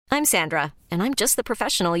I'm Sandra, and I'm just the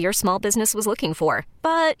professional your small business was looking for.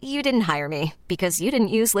 But you didn't hire me because you didn't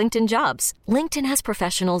use LinkedIn Jobs. LinkedIn has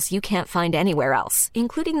professionals you can't find anywhere else,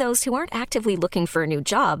 including those who aren't actively looking for a new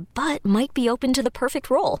job, but might be open to the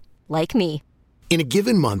perfect role, like me. In a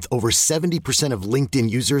given month, over 70% of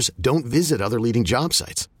LinkedIn users don't visit other leading job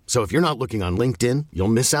sites. So if you're not looking on LinkedIn, you'll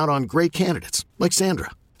miss out on great candidates like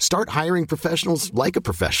Sandra. Start hiring professionals like a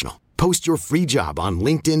professional. Post your free job on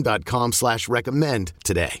linkedin.com/recommend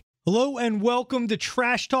today. Hello and welcome to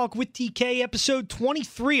Trash Talk with TK, episode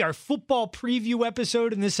 23, our football preview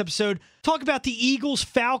episode. In this episode, talk about the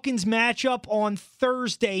Eagles-Falcons matchup on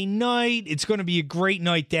Thursday night. It's going to be a great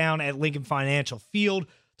night down at Lincoln Financial Field.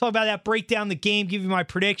 Talk about that, break down the game, give you my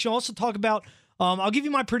prediction. Also talk about, I'll give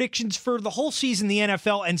you my predictions for the whole season, the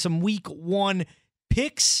NFL, and some week one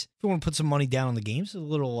picks. If you want to put some money down on the games, a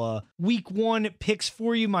little week one picks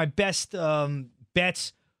for you, my best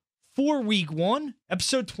bets for week one.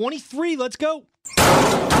 Episode 23, let's go.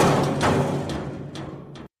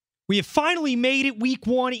 We have finally made it, week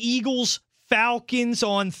one, Eagles-Falcons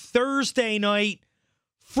on Thursday night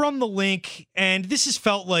from the Link, and this has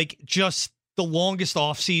felt like just the longest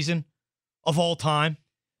offseason of all time.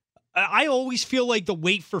 I always feel like the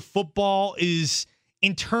wait for football is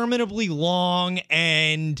interminably long,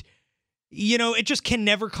 and, you know, it just can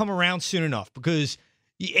never come around soon enough because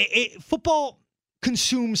football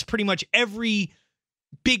consumes pretty much every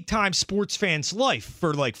big-time sports fan's life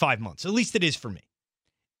for like 5 months. At least it is for me.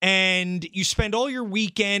 And you spend all your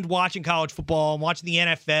weekend watching college football and watching the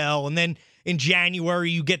NFL, and then in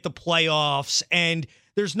January you get the playoffs, and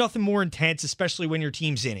there's nothing more intense, especially when your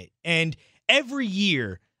team's in it. And every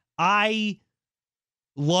year, I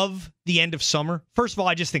love the end of summer. First of all,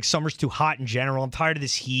 I just think summer's too hot in general. I'm tired of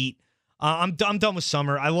this heat. I'm done with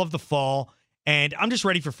summer. I love the fall, and I'm just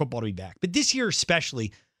ready for football to be back. But this year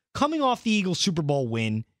especially, coming off the Eagles Super Bowl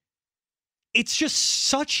win, it's just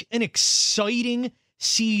such an exciting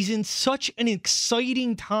season, such an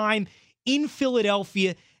exciting time in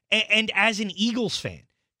Philadelphia, and as an Eagles fan,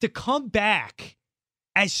 to come back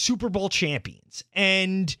as Super Bowl champions.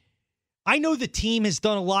 And I know the team has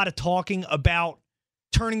done a lot of talking about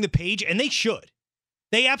turning the page, and they should.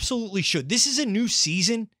 They absolutely should. This is a new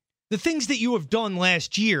season. The things that you have done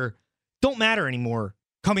last year don't matter anymore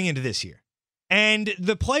coming into this year. And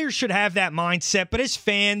the players should have that mindset. But as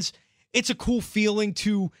fans, it's a cool feeling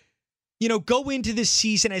to, you know, go into this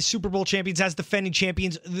season as Super Bowl champions, as defending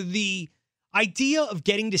champions. The idea of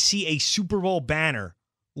getting to see a Super Bowl banner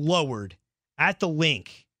lowered at the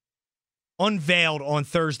Link, unveiled on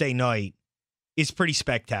Thursday night, is pretty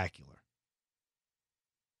spectacular.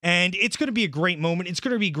 And it's going to be a great moment. It's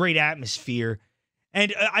going to be a great atmosphere.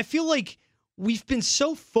 And I feel like we've been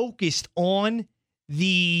so focused on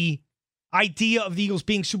the idea of the Eagles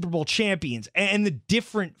being Super Bowl champions and the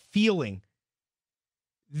different feeling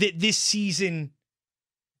that this season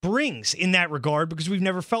brings in that regard, because we've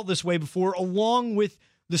never felt this way before, along with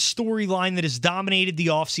the storyline that has dominated the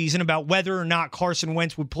offseason about whether or not Carson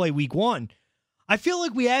Wentz would play week one. I feel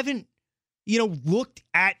like we haven't, looked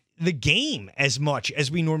at the game as much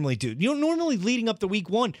as we normally do. Normally leading up to week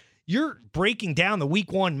one, you're breaking down the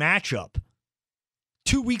week one matchup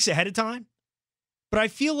 2 weeks ahead of time. But I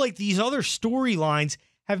feel like these other storylines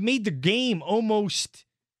have made the game almost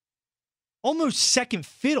second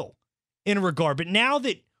fiddle in a regard. But now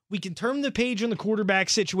that we can turn the page on the quarterback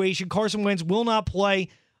situation, Carson Wentz will not play.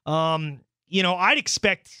 I'd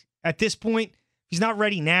expect at this point, if he's not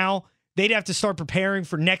ready now, they'd have to start preparing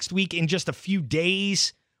for next week in just a few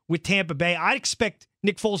days with Tampa Bay. I'd expect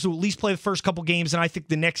Nick Foles to at least play the first couple games, and I think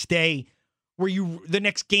the next game where you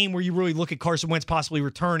really look at Carson Wentz possibly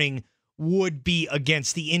returning would be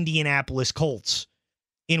against the Indianapolis Colts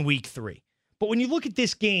in week 3. But when you look at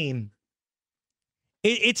this game,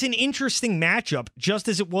 it's an interesting matchup, just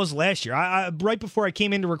as it was last year. Right before I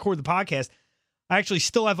came in to record the podcast, I actually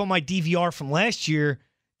still have on my DVR from last year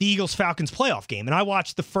the Eagles-Falcons playoff game. And I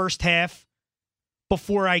watched the first half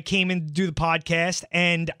before I came in to do the podcast,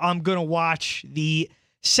 and I'm going to watch the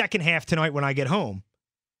second half tonight when I get home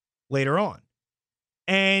later on.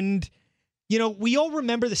 And, we all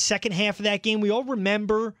remember the second half of that game. We all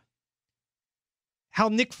remember how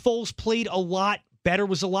Nick Foles played a lot better,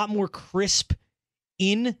 was a lot more crisp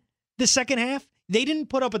in the second half. They didn't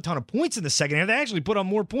put up a ton of points in the second half. They actually put up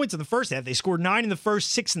more points in the first half. They scored 9 in the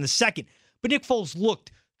first, 6 in the second. But Nick Foles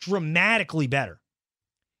looked dramatically better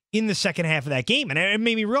in the second half of that game. And it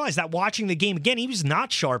made me realize that watching the game again, he was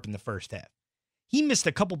not sharp in the first half. He missed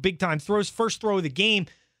a couple big-time throws. First throw of the game,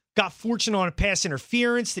 got fortunate on a pass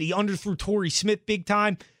interference that he underthrew Torrey Smith big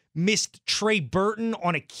time, missed Trey Burton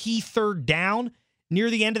on a key third down near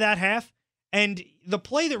the end of that half. And the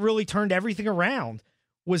play that really turned everything around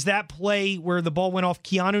was that play where the ball went off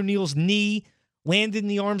Keanu Neal's knee, landed in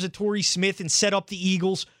the arms of Torrey Smith, and set up the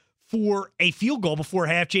Eagles for a field goal before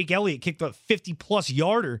half. Jake Elliott kicked a 50-plus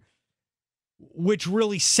yarder, which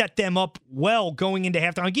really set them up well going into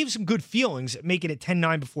halftime. It gave some good feelings, making it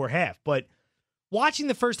 10-9 before half. But watching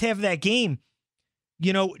the first half of that game,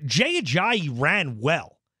 Jay Ajayi ran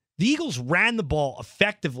well. The Eagles ran the ball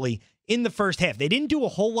effectively in the first half. They didn't do a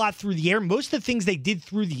whole lot through the air. Most of the things they did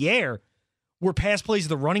through the air were pass plays of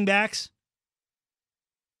the running backs,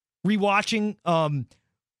 rewatching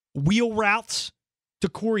wheel routes to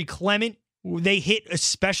Corey Clement. They hit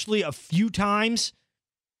especially a few times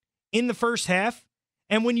in the first half.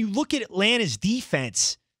 And when you look at Atlanta's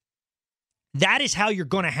defense, that is how you're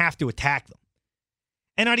going to have to attack them.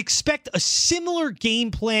 And I'd expect a similar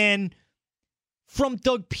game plan from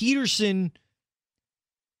Doug Peterson,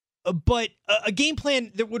 but a game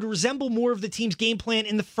plan that would resemble more of the team's game plan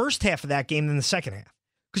in the first half of that game than the second half.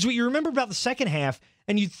 Because what you remember about the second half,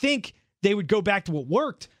 and you'd think they would go back to what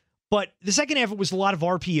worked, but the second half, it was a lot of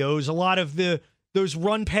RPOs, a lot of those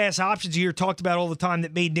run-pass options you hear talked about all the time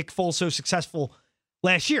that made Nick Foles so successful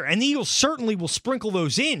last year. And the Eagles certainly will sprinkle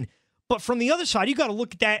those in. But from the other side, you got to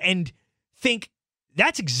look at that and think,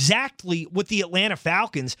 that's exactly what the Atlanta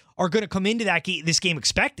Falcons are going to come into this game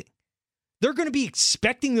expecting. They're going to be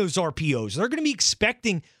expecting those RPOs. They're going to be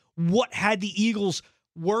expecting what had the Eagles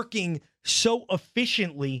working so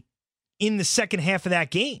efficiently in the second half of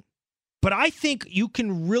that game. But I think you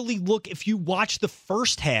can really look, if you watch the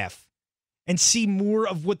first half, and see more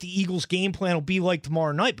of what the Eagles' game plan will be like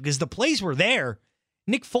tomorrow night, because the plays were there.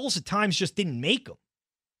 Nick Foles at times just didn't make them.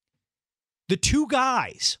 The two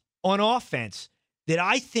guys on offense that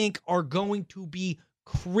I think are going to be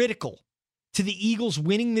critical to the Eagles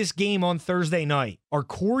winning this game on Thursday night are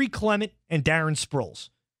Corey Clement and Darren Sproles.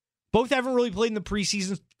 Both haven't really played in the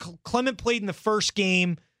preseason. Clement played in the first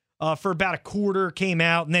game for about a quarter, came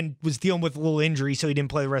out, and then was dealing with a little injury, so he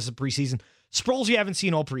didn't play the rest of the preseason. Sproles you haven't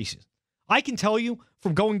seen all preseason. I can tell you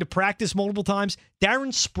from going to practice multiple times,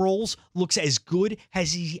 Darren Sproles looks as good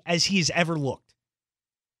as he has ever looked.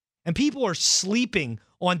 And people are sleeping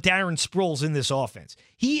on Darren Sproles in this offense.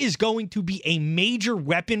 He is going to be a major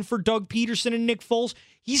weapon for Doug Peterson and Nick Foles.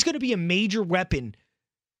 He's going to be a major weapon.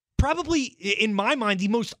 Probably, in my mind, the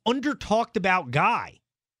most under-talked about guy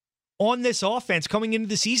on this offense coming into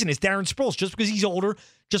the season is Darren Sproles, just because he's older,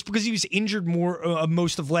 just because he was injured more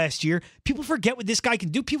most of last year. People forget what this guy can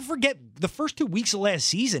do. People forget the first 2 weeks of last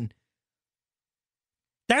season.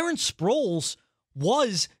 Darren Sproles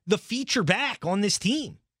was the feature back on this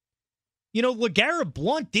team. LeGarrette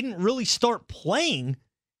Blount didn't really start playing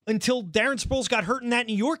until Darren Sproles got hurt in that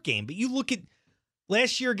New York game. But you look at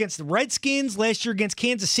last year against the Redskins, last year against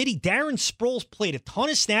Kansas City, Darren Sproles played a ton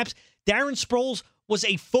of snaps. Darren Sproles was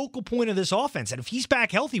a focal point of this offense. And if he's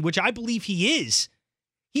back healthy, which I believe he is,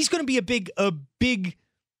 he's going to be a big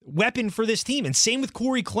weapon for this team. And same with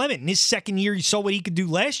Corey Clement. In his second year, you saw what he could do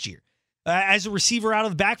last year as a receiver out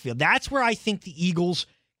of the backfield. That's where I think the Eagles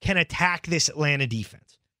can attack this Atlanta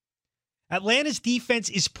defense. Atlanta's defense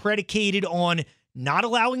is predicated on not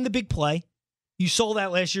allowing the big play. You saw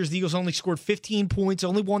that last year as the Eagles only scored 15 points,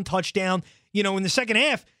 only one touchdown. In the second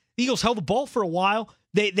half, the Eagles held the ball for a while.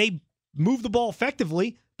 They moved the ball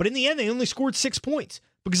effectively, but in the end, they only scored 6 points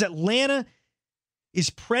because Atlanta is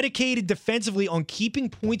predicated defensively on keeping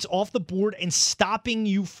points off the board and stopping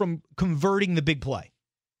you from converting the big play.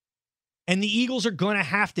 And the Eagles are going to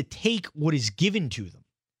have to take what is given to them.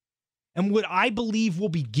 And what I believe will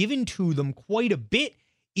be given to them quite a bit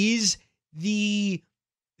is the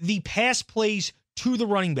pass plays to the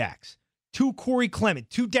running backs, to Corey Clement,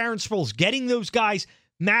 to Darren Sproles, getting those guys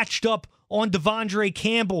matched up on Devondre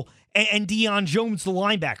Campbell and Deion Jones, the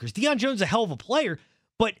linebackers. Deion Jones is a hell of a player,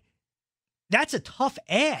 but that's a tough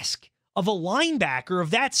ask of a linebacker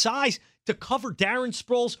of that size to cover Darren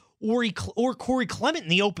Sproles or Corey Clement in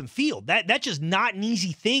the open field. That's just not an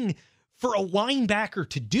easy thing for a linebacker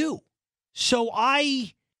to do. So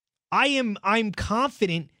I'm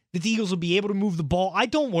confident that the Eagles will be able to move the ball. I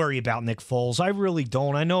don't worry about Nick Foles. I really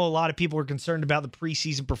don't. I know a lot of people are concerned about the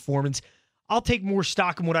preseason performance. I'll take more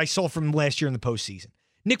stock in what I saw from him last year in the postseason.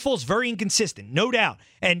 Nick Foles, very inconsistent, no doubt.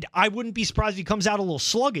 And I wouldn't be surprised if he comes out a little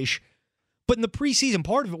sluggish. But in the preseason,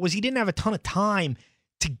 part of it was he didn't have a ton of time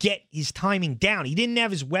to get his timing down. He didn't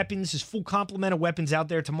have his weapons, his full complement of weapons out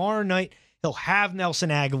there. Tomorrow night, he'll have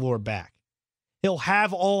Nelson Aguilar back. He'll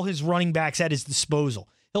have all his running backs at his disposal.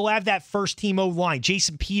 He'll have that first-team O-line,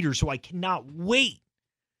 Jason Peters, who I cannot wait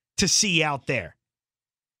to see out there.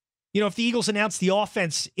 If the Eagles announce the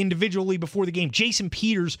offense individually before the game, Jason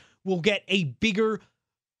Peters will get a bigger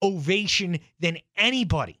ovation than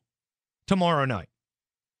anybody tomorrow night.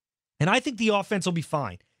 And I think the offense will be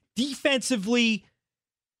fine. Defensively,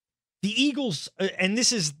 the Eagles, and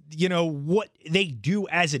this is, what they do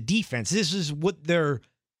as a defense. This is what their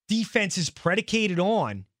defense is predicated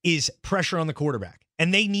on, is pressure on the quarterback.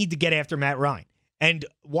 And they need to get after Matt Ryan. And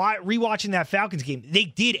rewatching that Falcons game, they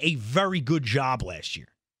did a very good job last year.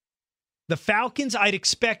 The Falcons, I'd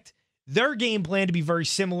expect their game plan to be very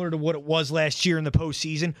similar to what it was last year in the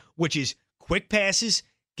postseason, which is quick passes,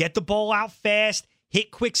 get the ball out fast,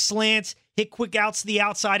 hit quick slants, hit quick outs to the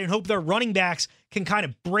outside, and hope their running backs can kind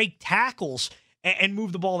of break tackles and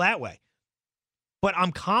move the ball that way. But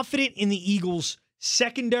I'm confident in the Eagles'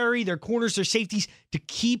 secondary, their corners, their safeties, to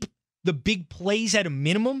keep the big plays at a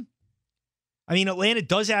minimum. I mean, Atlanta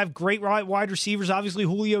does have great wide receivers. Obviously,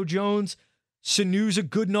 Julio Jones, Sanu's a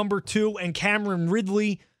good number 2, and Cameron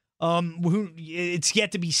Ridley, who it's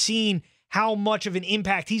yet to be seen how much of an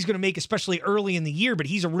impact he's going to make, especially early in the year, but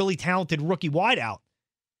he's a really talented rookie wideout.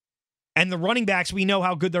 And the running backs, we know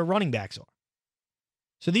how good their running backs are.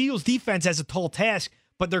 So the Eagles defense has a tall task,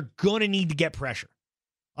 but they're going to need to get pressure.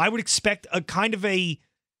 I would expect a kind of a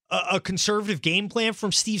conservative game plan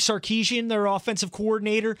from Steve Sarkisian, their offensive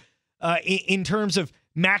coordinator, in terms of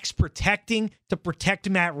max protecting to protect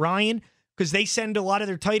Matt Ryan, because they send a lot of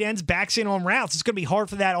their tight ends backs in on routes. It's going to be hard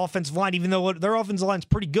for that offensive line, even though their offensive line is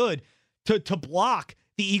pretty good, to block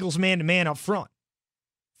the Eagles man-to-man up front.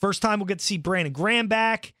 First time we'll get to see Brandon Graham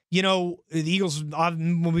back. The Eagles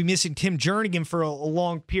will be missing Tim Jernigan for a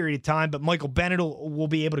long period of time, but Michael Bennett will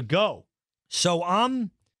be able to go. So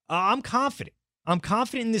I'm confident. I'm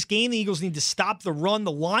confident in this game. The Eagles need to stop the run.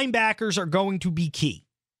 The linebackers are going to be key.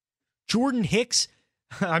 Jordan Hicks,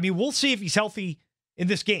 we'll see if he's healthy in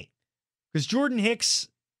this game, because Jordan Hicks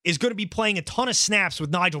is going to be playing a ton of snaps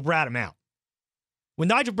with Nigel Bradham out. When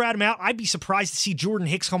Nigel Bradham out, I'd be surprised to see Jordan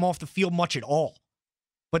Hicks come off the field much at all.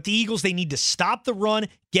 But the Eagles, they need to stop the run,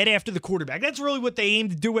 get after the quarterback. That's really what they aim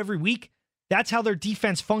to do every week. That's how their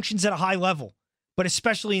defense functions at a high level. But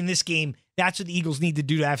especially in this game, that's what the Eagles need to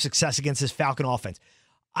do to have success against this Falcon offense.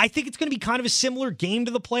 I think it's going to be kind of a similar game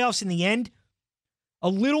to the playoffs in the end. A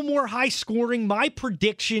little more high scoring. My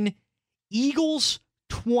prediction, Eagles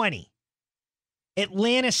 20,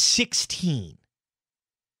 Atlanta 16.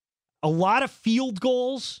 A lot of field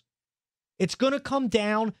goals. It's going to come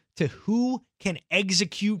down to who can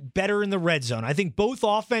execute better in the red zone. I think both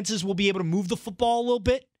offenses will be able to move the football a little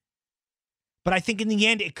bit, but I think in the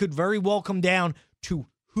end it could very well come down to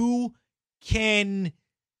who can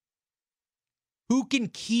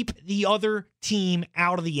keep the other team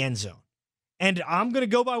out of the end zone. And I'm going to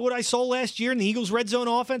go by what I saw last year in the Eagles red zone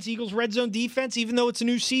offense, Eagles red zone defense, even though it's a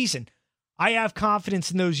new season. I have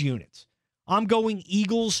confidence in those units. I'm going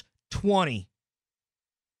Eagles 20,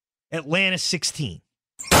 Atlanta 16.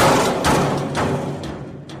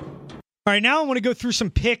 All right, now I want to go through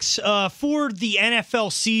some picks for the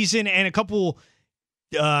NFL season and a couple,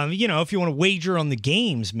 if you want to wager on the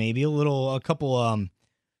games, maybe a couple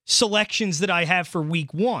selections that I have for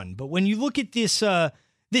week 1. But when you look at this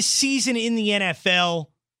season in the NFL,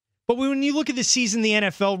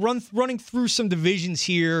 running through some divisions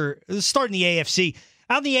here, starting the AFC.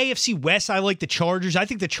 Out in the AFC West, I like the Chargers. I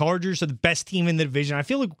think the Chargers are the best team in the division. I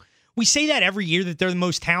feel like we say that every year, that they're the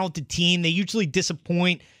most talented team. They usually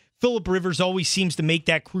disappoint. Phillip Rivers always seems to make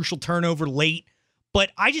that crucial turnover late.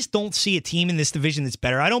 But I just don't see a team in this division that's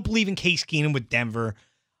better. I don't believe in Case Keenum with Denver.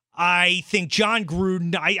 I think John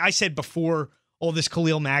Gruden, I said before all this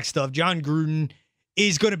Khalil Mack stuff, John Gruden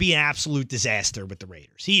is going to be an absolute disaster with the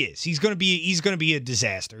Raiders. He is. He's going to be a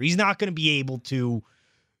disaster. He's not going to be able to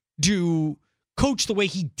coach the way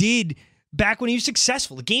he did back when he was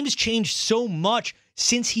successful. The game has changed so much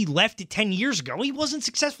since he left it 10 years ago. He wasn't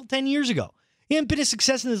successful 10 years ago. He hadn't been a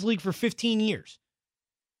success in this league for 15 years.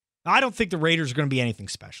 I don't think the Raiders are going to be anything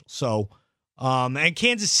special. So, and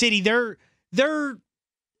Kansas City, they're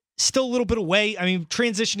still a little bit away. I mean,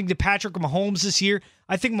 transitioning to Patrick Mahomes this year,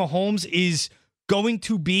 I think Mahomes is going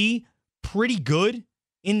to be pretty good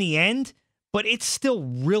in the end, but it's still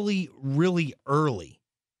really, really early.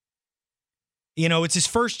 It's his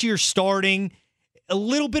first year starting, a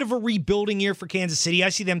little bit of a rebuilding year for Kansas City. I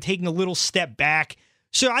see them taking a little step back.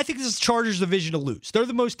 So I think this is Chargers division to lose. They're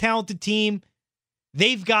the most talented team.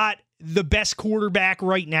 They've got the best quarterback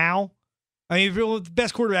right now. I mean, the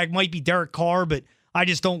best quarterback might be Derek Carr, but I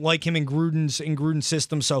just don't like him in Gruden's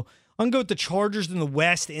system. So I'm going to go with the Chargers in the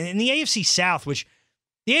West. And in the AFC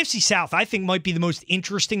South, I think might be the most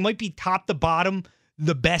interesting, might be top to bottom,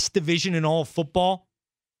 the best division in all of football.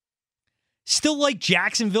 Still like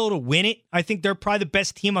Jacksonville to win it. I think they're probably the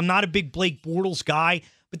best team. I'm not a big Blake Bortles guy,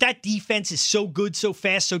 But that defense is so good, so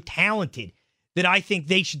fast, so talented that I think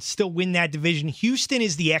they should still win that division. Houston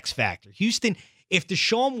is the X factor. Houston, if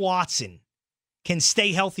Deshaun Watson can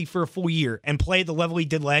stay healthy for a full year and play at the level he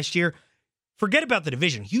did last year, forget about the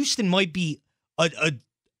division. Houston might be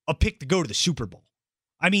a pick to go to the Super Bowl.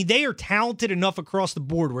 I mean, they are talented enough across the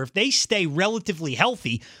board where if they stay relatively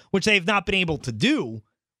healthy, which they have not been able to do,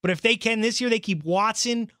 but if they can this year, they keep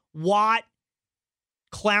Watson, Watt,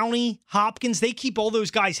 Clowney, Hopkins, they keep all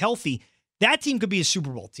those guys healthy. That team could be a Super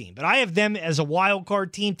Bowl team, but I have them as a wild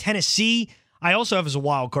card team. Tennessee, I also have as a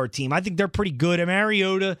wild card team. I think they're pretty good.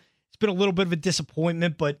 Mariota, it's been a little bit of a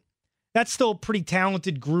disappointment, but that's still a pretty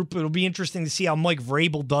talented group. It'll be interesting to see how Mike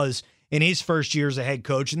Vrabel does in his first year as a head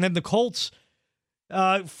coach. And then the Colts,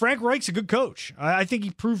 Frank Reich's a good coach. I think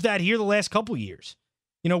he proved that here the last couple years.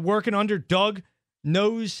 You know, working under Doug,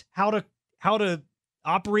 knows how to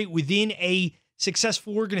operate within a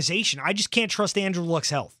successful organization. I just can't trust Andrew Luck's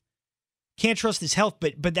health. Can't trust his health,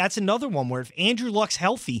 but that's another one where if Andrew Luck's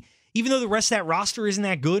healthy, even though the rest of that roster isn't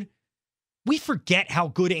that good, we forget how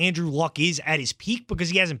good Andrew Luck is at his peak because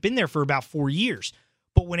he hasn't been there for about 4 years.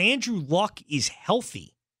 But when Andrew Luck is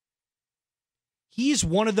healthy, he is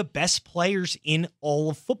one of the best players in all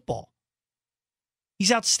of football.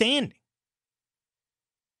 He's outstanding.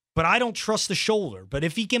 But I don't trust the shoulder. But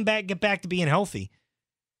if he can get back to being healthy,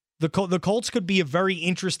 the Colts could be a very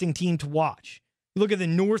interesting team to watch. You look at the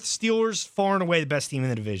North, Steelers, far and away the best team in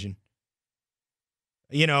the division.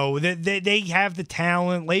 You know, they have the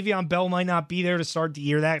talent. Le'Veon Bell might not be there to start the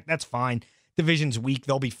year. That's fine. Division's weak.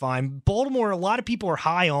 They'll be fine. Baltimore, a lot of people are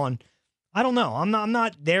high on. I don't know. I'm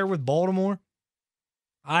not there with Baltimore.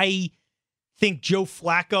 I think Joe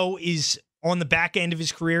Flacco is on the back end of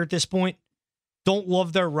his career at this point. Don't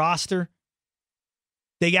love their roster.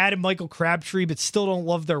 They added Michael Crabtree, but still don't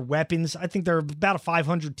love their weapons. I think they're about a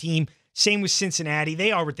 500 team. Same with Cincinnati.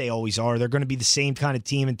 They are what they always are. They're going to be the same kind of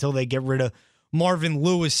team until they get rid of Marvin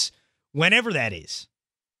Lewis, whenever that is.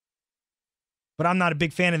 But I'm not a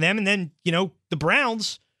big fan of them. And then, you know, the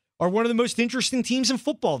Browns are one of the most interesting teams in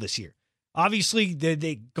football this year. Obviously,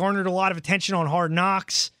 they garnered a lot of attention on Hard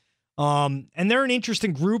Knocks, and they're an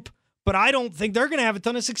interesting group, but I don't think they're going to have a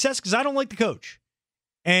ton of success because I don't like the coach.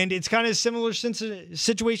 And it's kind of a similar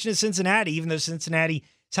situation to Cincinnati, even though Cincinnati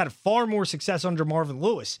has had far more success under Marvin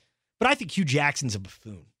Lewis. But I think Hugh Jackson's a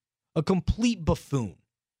buffoon, a complete buffoon.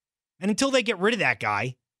 And until they get rid of that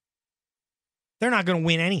guy, they're not going to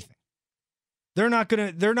win anything. They're not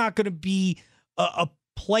going to be a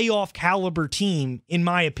playoff caliber team, in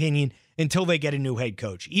my opinion, until they get a new head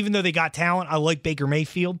coach. Even though they got talent, I like Baker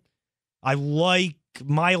Mayfield. I like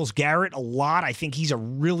Myles Garrett a lot. I think he's a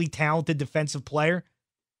really talented defensive player.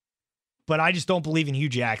 But I just don't believe in Hugh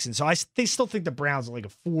Jackson. So they still think the Browns are like a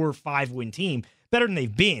 4 or 5 win team. Better than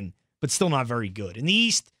they've been, but still not very good. In the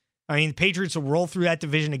East, I mean, the Patriots will roll through that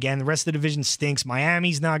division again. The rest of the division stinks.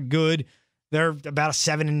 Miami's not good. They're about a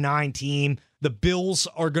 7-9 team. The Bills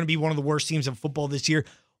are going to be one of the worst teams in football this year.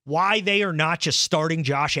 Why they are not just starting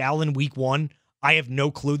Josh Allen week 1, I have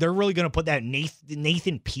no clue. They're really going to put that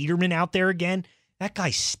Nathan Peterman out there again. That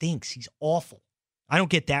guy stinks. He's awful. I don't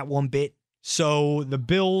get that one bit. So the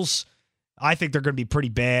Bills, I think they're going to be pretty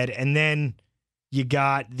bad. And then you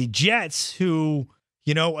got the Jets who,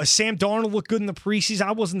 you know, Sam Darnold looked good in the preseason.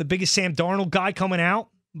 I wasn't the biggest Sam Darnold guy coming out.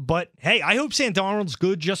 But, hey, I hope Sam Darnold's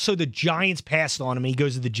good just so the Giants passed on him and he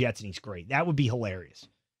goes to the Jets and he's great. That would be hilarious.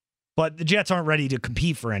 But the Jets aren't ready to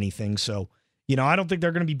compete for anything. So, you know, I don't think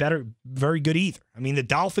they're going to be very good either. I mean, the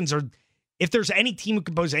Dolphins are, if there's any team who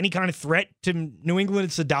can pose any kind of threat to New England,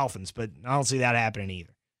 it's the Dolphins. But I don't see that happening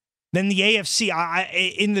either. Then the AFC,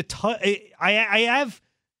 I have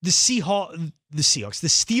the Seahawks, the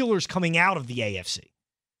Steelers coming out of the AFC.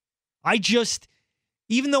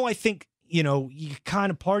 Even though I think, you know, you kind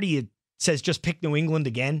of party it says just pick New England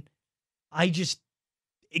again,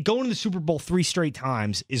 going to the Super Bowl 3 straight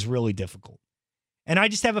times is really difficult. And I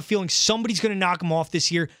just have a feeling somebody's going to knock them off this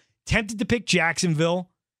year. Tempted to pick Jacksonville,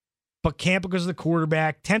 but can't because of the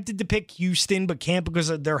quarterback. Tempted to pick Houston, but can't because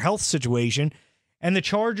of their health situation. And the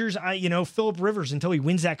Chargers, Phillip Rivers, until he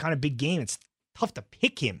wins that kind of big game, it's tough to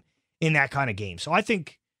pick him in that kind of game. So I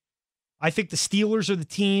think the Steelers are the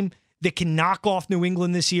team that can knock off New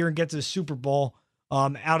England this year and get to the Super Bowl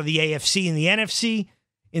out of the AFC. In the NFC,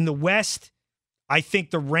 in the West, I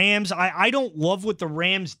think the Rams, I don't love what the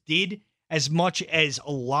Rams did as much as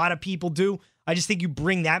a lot of people do. I just think you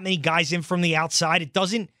bring that many guys in from the outside, it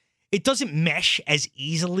doesn't mesh as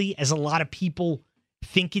easily as a lot of people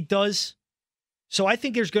think it does. So I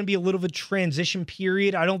think there's going to be a little bit of a transition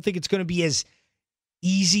period. I don't think it's going to be as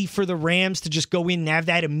easy for the Rams to just go in and have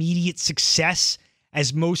that immediate success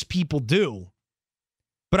as most people do.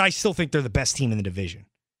 But I still think they're the best team in the division.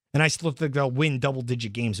 And I still think they'll win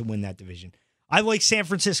double-digit games and win that division. I like San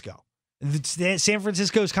Francisco. San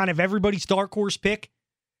Francisco is kind of everybody's dark horse pick.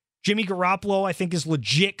 Jimmy Garoppolo, I think, is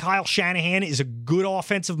legit. Kyle Shanahan is a good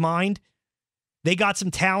offensive mind. They got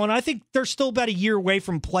some talent. I think they're still about a year away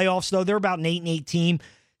from playoffs, though. They're about an 8-8 team.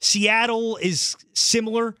 Seattle is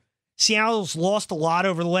similar. Seattle's lost a lot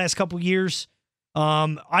over the last couple of years.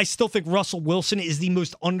 I still think Russell Wilson is the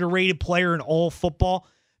most underrated player in all football.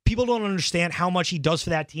 People don't understand how much he does for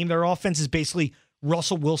that team. Their offense is basically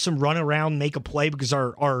Russell Wilson run around, make a play because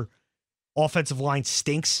our offensive line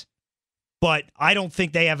stinks. But I don't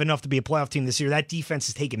think they have enough to be a playoff team this year. That defense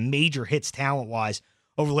has taken major hits talent-wise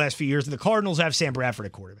over the last few years. And the Cardinals have Sam Bradford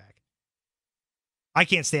at quarterback. I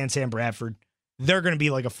can't stand Sam Bradford. They're going to be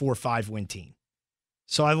like a 4-5 win team.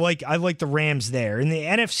 So I like the Rams there. In the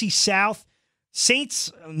NFC South,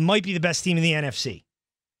 Saints might be the best team in the NFC.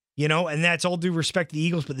 You know, and that's all due respect to the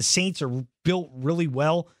Eagles, but the Saints are built really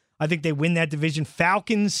well. I think they win that division.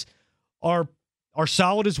 Falcons are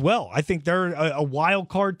solid as well. I think they're a wild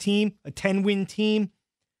card team, a 10-win team.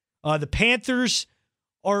 The Panthers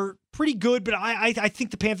are pretty good, but I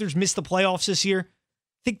think the Panthers missed the playoffs this year.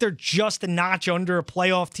 I think they're just a notch under a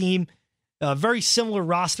playoff team. Very similar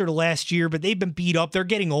roster to last year, but they've been beat up. They're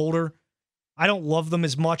getting older. I don't love them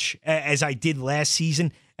as much as I did last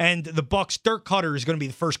season. And the Bucs, Dirk Cutter is going to be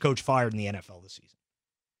the first coach fired in the NFL this season.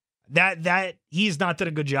 That he has not done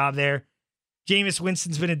a good job there. Jameis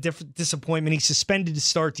Winston's been a disappointment. He's suspended to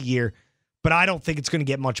start the year, but I don't think it's going to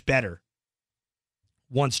get much better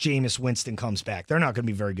once Jameis Winston comes back. They're not going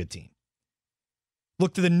to be a very good team.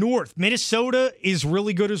 Look to the north. Minnesota is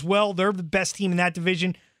really good as well. They're the best team in that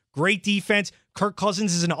division. Great defense. Kirk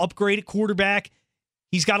Cousins is an upgraded quarterback.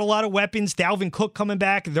 He's got a lot of weapons. Dalvin Cook coming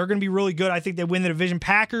back. They're going to be really good. I think they win the division.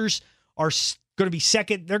 Packers are going to be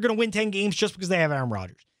second. They're going to win 10 games just because they have Aaron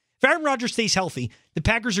Rodgers. If Aaron Rodgers stays healthy, the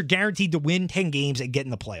Packers are guaranteed to win 10 games and get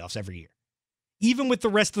in the playoffs every year. Even with the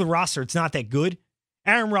rest of the roster, it's not that good.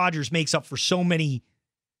 Aaron Rodgers makes up for so many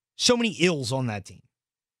ills on that team.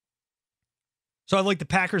 So I like the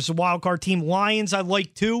Packers, the wild card team. Lions I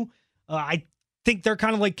like too. I think they're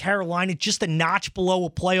kind of like Carolina, just a notch below a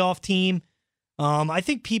playoff team. I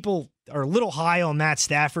think people are a little high on Matt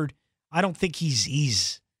Stafford. I don't think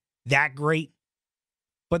he's that great,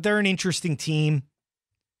 but they're an interesting team.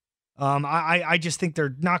 I just think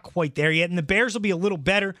they're not quite there yet. And the Bears will be a little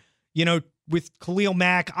better, you know, with Khalil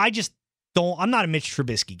Mack. I'm not a Mitch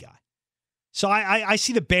Trubisky guy. So I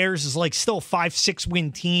see the Bears as like still a 5-6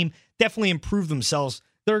 win team, definitely improve themselves.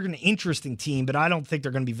 They're an interesting team, but I don't think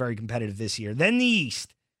they're going to be very competitive this year. Then the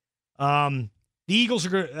East. The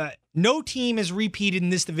Eagles are no team has repeated in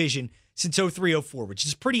this division since 03-04, which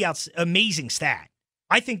is a pretty amazing stat.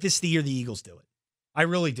 I think this is the year the Eagles do it. I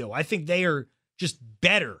really do. I think they are just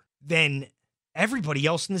better than everybody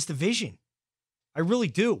else in this division. I really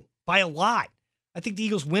do, by a lot. I think the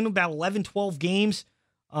Eagles win about 11, 12 games.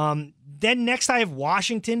 Then next I have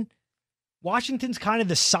Washington. Washington's kind of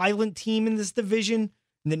the silent team in this division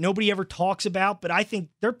that nobody ever talks about, but I think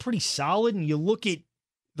they're pretty solid. And you look at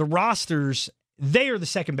the rosters, they are the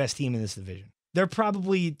second best team in this division. They're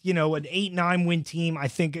probably, you know, an 8-9 win team. I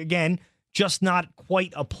think, again, just not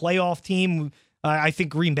quite a playoff team. I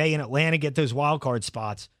think Green Bay and Atlanta get those wild card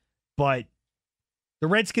spots. But the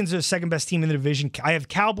Redskins are the second best team in the division. I have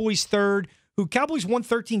Cowboys third, who Cowboys won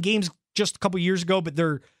 13 games just a couple years ago, but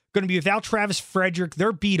they're going to be without Travis Frederick.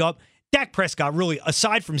 They're beat up. Dak Prescott, really,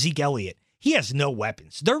 aside from Zeke Elliott, he has no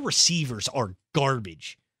weapons. Their receivers are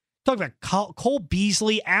garbage. Talk about Cole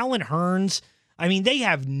Beasley, Allen Hurns. I mean, they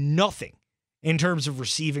have nothing in terms of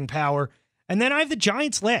receiving power. And then I have the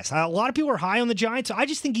Giants last. A lot of people are high on the Giants. I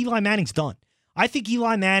just think Eli Manning's done. I think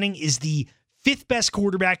Eli Manning is the fifth best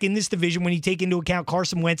quarterback in this division when you take into account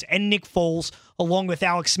Carson Wentz and Nick Foles, along with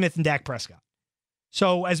Alex Smith and Dak Prescott.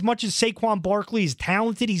 So as much as Saquon Barkley is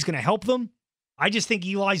talented, he's going to help them. I just think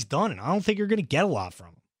Eli's done, and I don't think you're going to get a lot from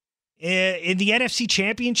him. In the NFC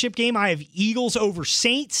Championship game, I have Eagles over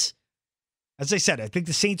Saints. As I said, I think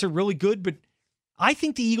the Saints are really good, but I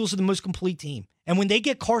think the Eagles are the most complete team. And when they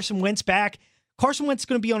get Carson Wentz back, Carson Wentz is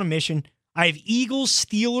going to be on a mission. I have Eagles,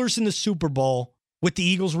 Steelers in the Super Bowl with the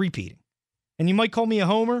Eagles repeating. And you might call me a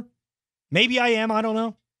homer. Maybe I am. I don't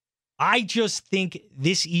know. I just think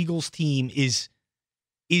this Eagles team is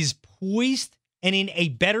poised and in a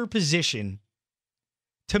better position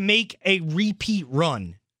to make a repeat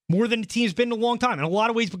run more than the team's been in a long time. In a lot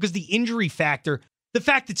of ways, because the injury factor, the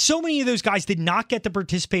fact that so many of those guys did not get to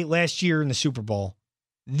participate last year in the Super Bowl,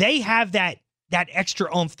 they have that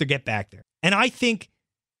extra oomph to get back there. And I think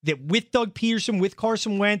that with Doug Peterson, with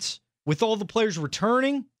Carson Wentz, with all the players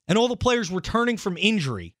returning, and all the players returning from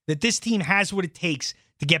injury, that this team has what it takes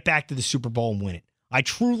to get back to the Super Bowl and win it. I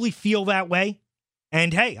truly feel that way.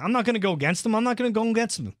 And hey, I'm not going to go against them. I'm not going to go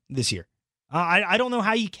against them this year. I don't know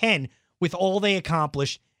how you can with all they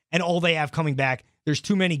accomplished and all they have coming back. There's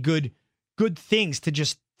too many good things to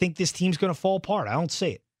just think this team's going to fall apart. I don't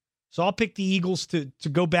see it. So I'll pick the Eagles to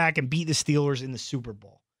go back and beat the Steelers in the Super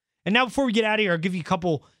Bowl. And now before we get out of here, I'll give you a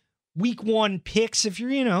couple Week 1 picks if you're,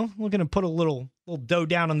 looking to put a little dough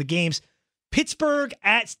down on the games. Pittsburgh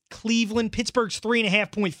at Cleveland. Pittsburgh's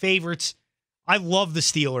 3.5-point favorites. I love the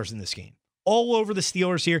Steelers in this game. All over the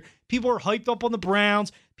Steelers here. People are hyped up on the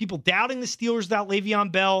Browns. People doubting the Steelers without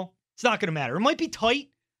Le'Veon Bell. It's not going to matter. It might be tight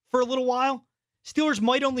for a little while. Steelers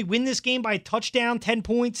might only win this game by a touchdown, 10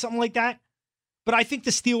 points, something like that. But I think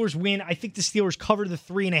the Steelers win. I think the Steelers cover the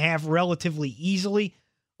 3.5 relatively easily.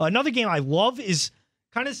 Another game I love is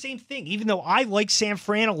kind of the same thing. Even though I like San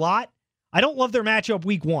Fran a lot, I don't love their matchup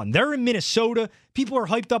Week 1. They're in Minnesota. People are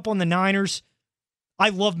hyped up on the Niners. I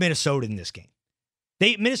love Minnesota in this game.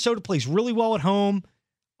 Minnesota plays really well at home.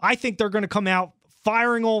 I think they're going to come out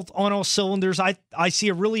firing on all cylinders. I see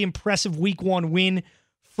a really impressive Week 1 win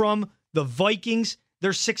from the Vikings. They're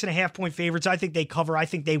 6.5-point favorites. I think they cover. I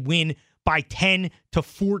think they win by 10 to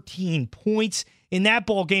 14 points in that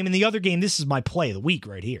ball game. In the other game, this is my play of the week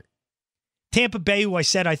right here. Tampa Bay, who I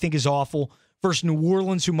said I think is awful, versus New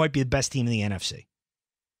Orleans, who might be the best team in the NFC.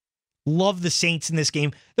 Love the Saints in this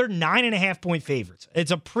game. They're 9.5-point favorites.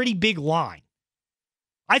 It's a pretty big line.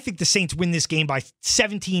 I think the Saints win this game by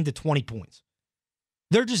 17 to 20 points.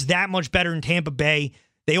 They're just that much better in Tampa Bay.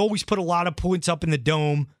 They always put a lot of points up in the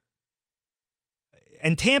dome.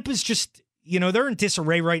 And Tampa's just, they're in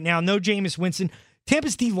disarray right now. No Jameis Winston.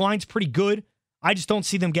 Tampa's D-line's pretty good. I just don't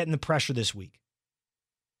see them getting the pressure this week.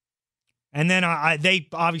 And then they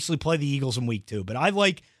obviously play the Eagles in Week 2. But I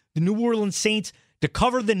like the New Orleans Saints to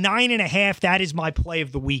cover the 9.5. That is my play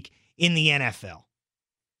of the week in the NFL.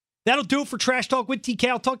 That'll do it for Trash Talk with TK.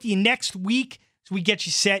 I'll talk to you next week as we get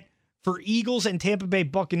you set for Eagles and Tampa Bay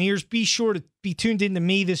Buccaneers. Be sure to be tuned in to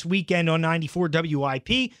me this weekend on 94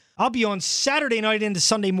 WIP. I'll be on Saturday night into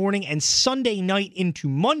Sunday morning and Sunday night into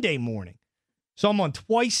Monday morning. So I'm on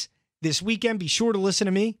twice this weekend. Be sure to listen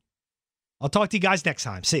to me. I'll talk to you guys next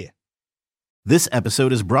time. See ya. This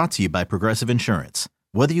episode is brought to you by Progressive Insurance.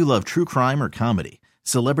 Whether you love true crime or comedy,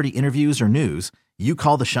 celebrity interviews or news, you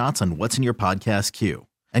call the shots on what's in your podcast queue.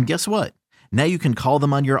 And guess what? Now you can call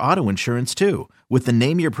them on your auto insurance too with the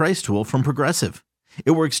Name Your Price tool from Progressive.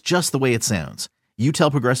 It works just the way it sounds. You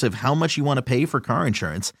tell Progressive how much you want to pay for car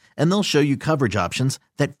insurance, and they'll show you coverage options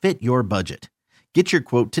that fit your budget. Get your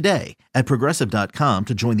quote today at Progressive.com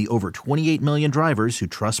to join the over 28 million drivers who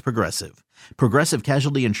trust Progressive. Progressive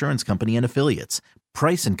Casualty Insurance Company and Affiliates.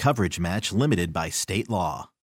 Price and coverage match limited by state law.